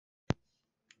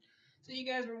So you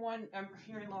guys were one. I'm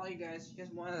hearing a lot of you guys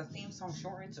wanted a theme song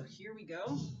shortened. So here we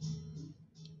go.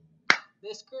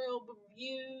 This girl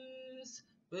reviews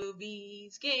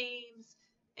movies, games,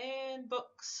 and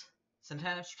books.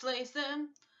 Sometimes she plays them.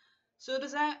 So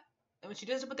does that. And when she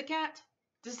does it with the cat,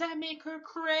 does that make her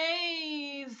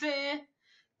crazy?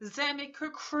 Does that make her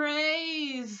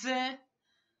crazy?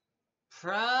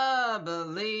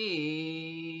 Probably.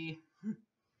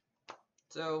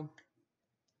 So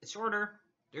it's shorter.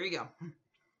 There you go.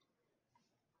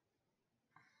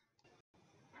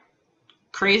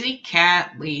 Crazy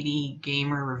Cat Lady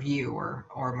Gamer Reviewer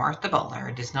or Martha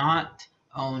Butler does not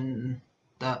own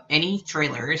any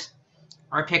trailers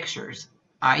or pictures.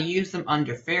 I use them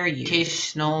under fair use,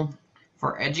 educational,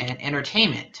 for education and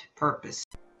entertainment purpose.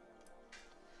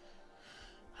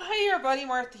 Hi everybody,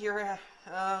 Martha here.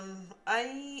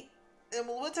 I am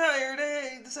a little tired.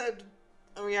 I decided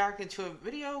to react to a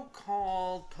video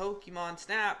called Pokemon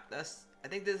Snap. I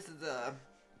think this is I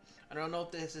don't know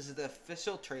if this is the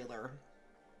official trailer.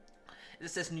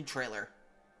 This is new trailer.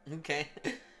 Okay.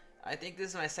 I think this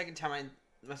is my second one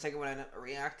I'm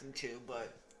reacting to,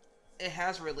 but it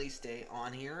has a release date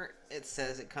on here. It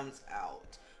says it comes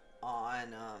out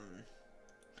on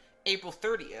April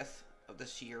 30th of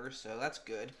this year, so that's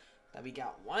good. That we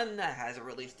got one that has a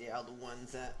release date out of the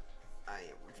ones that I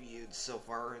reviewed so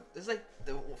far. This is like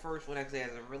the first one actually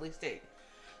has a release date.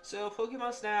 So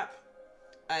Pokemon Snap,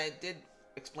 I did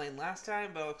explain last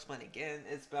time, but I'll explain again.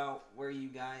 It's about where you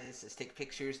guys just take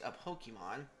pictures of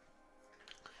Pokemon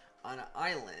on an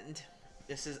island.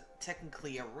 This is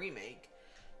technically a remake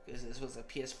because this was a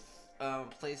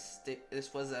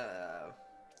this was a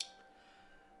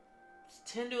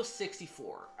Nintendo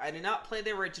 64. I did not play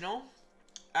the original.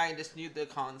 I just knew the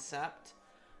concept,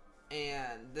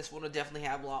 and this one would definitely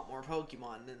have a lot more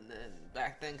Pokemon than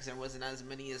back then because there wasn't as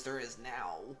many as there is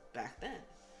now back then.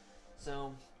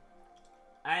 So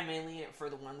I mainly it for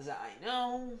the ones that I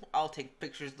know. I'll take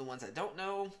pictures of the ones I don't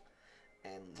know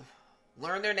and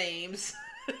learn their names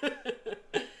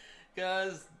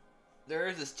because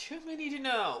there's just too many to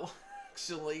know.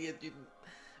 Actually, if you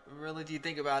really do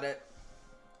think about it,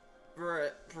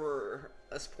 for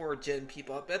us poor gen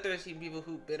people, I bet there's some people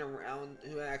who've been around,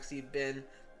 who have actually been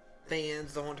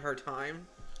fans the whole entire time,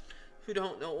 who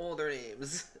don't know all their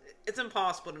names. It's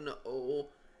impossible to know,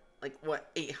 like,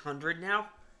 what, 800 now?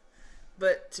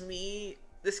 But to me,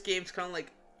 this game's kind of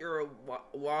like you're a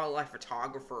wildlife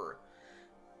photographer.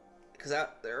 Because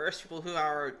there are people who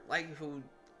are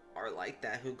like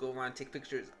that, who go around and take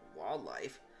pictures of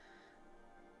wildlife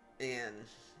and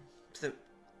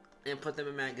put them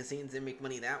in magazines and make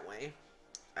money that way.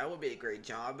 That would be a great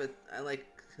job. But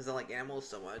because I like animals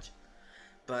so much.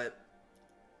 But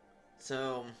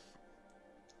so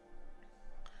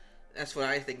that's what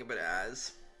I think of it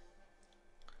as.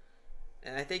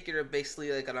 And I think you're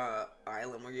basically like on an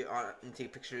island where you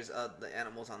take pictures of the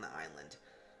animals on the island,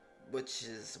 which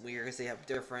is weird because they have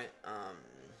different.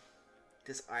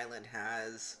 This island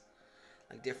has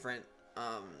like different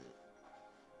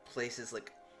places,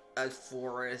 like a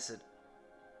forest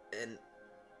and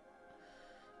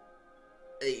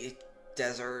a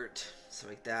desert, stuff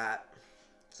like that.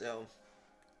 So,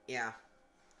 yeah.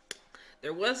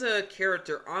 There was a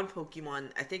character on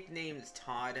Pokemon, I think the name is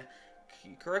Todd.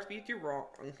 Correct me if you're wrong.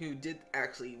 Who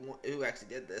actually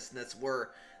did this, and that's where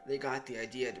they got the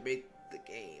idea to make the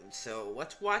game. So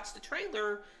let's watch the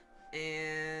trailer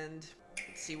and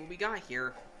let's see what we got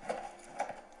here.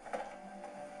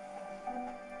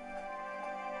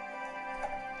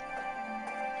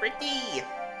 Pretty.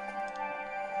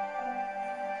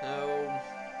 So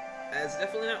that's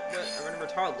definitely not what I remember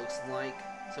Todd looks like.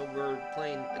 So we're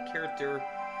playing a character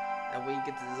that we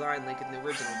get to design like in the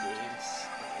original games,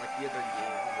 like the other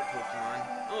games of Pokemon.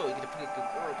 Oh, you get to pick a good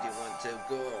girl if you want to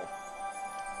go.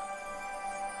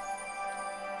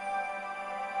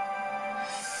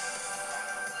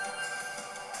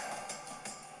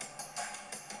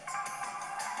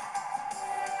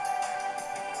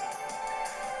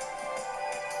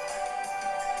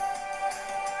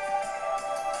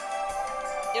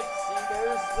 Yep, see,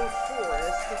 there's the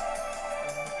forest.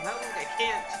 Not like I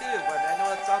can't too, but I know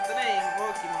that's not the name of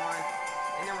Pokemon.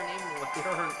 They never named them what they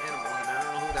are animals, and I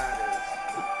don't know who that is.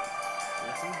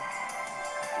 Listen,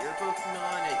 deer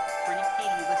Pokemon, a pretty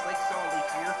kitty, looks like Solly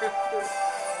here.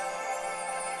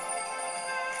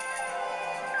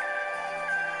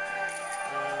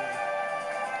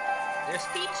 There's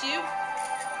Pichu.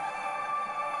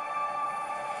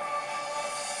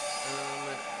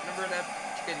 Remember that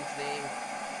chicken's name?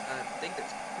 I think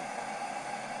it's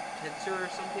Pinsir or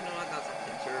something. No, that's not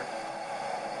Pinsir.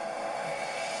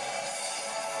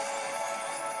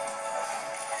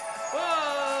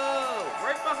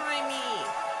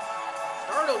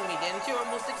 get into, I'm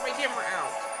gonna stick my camera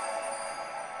out.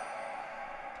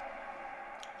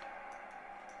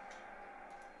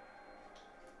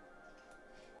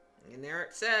 And there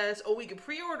it says, oh, we can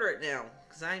pre-order it now.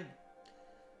 Because I'm...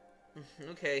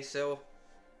 Okay, so...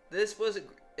 It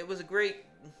was a great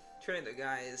trailer,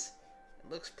 guys.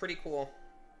 It looks pretty cool.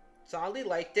 Solly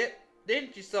liked it.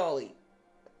 Didn't you, Solly?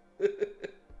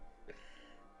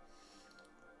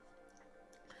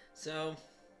 So...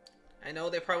 I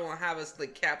know they probably won't have us,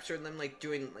 like, capture them, like,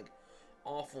 doing, like,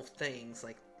 awful things.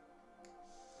 Like,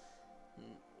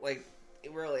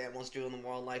 really almost doing the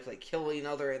wildlife, like, killing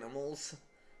other animals.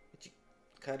 But you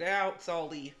cut it out,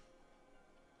 Solly.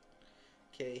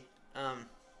 Okay,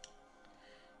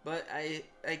 but I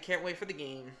can't wait for the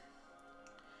game.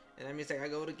 And that means I gotta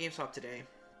go to GameStop today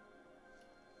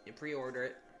and pre-order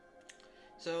it.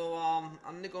 So, I'm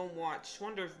gonna go and watch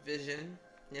Wonder Vision.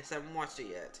 Yes, I haven't watched it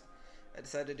yet. I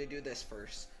decided to do this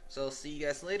first. So, see you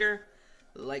guys later.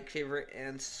 Like, favorite,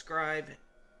 and subscribe.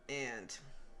 And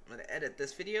I'm gonna edit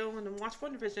this video and then watch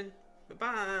Wonder Vision.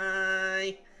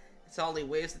 Bye-bye! It's Ollie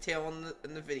waves the tail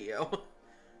in the video.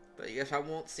 But I guess I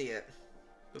won't see it.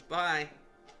 Bye-bye.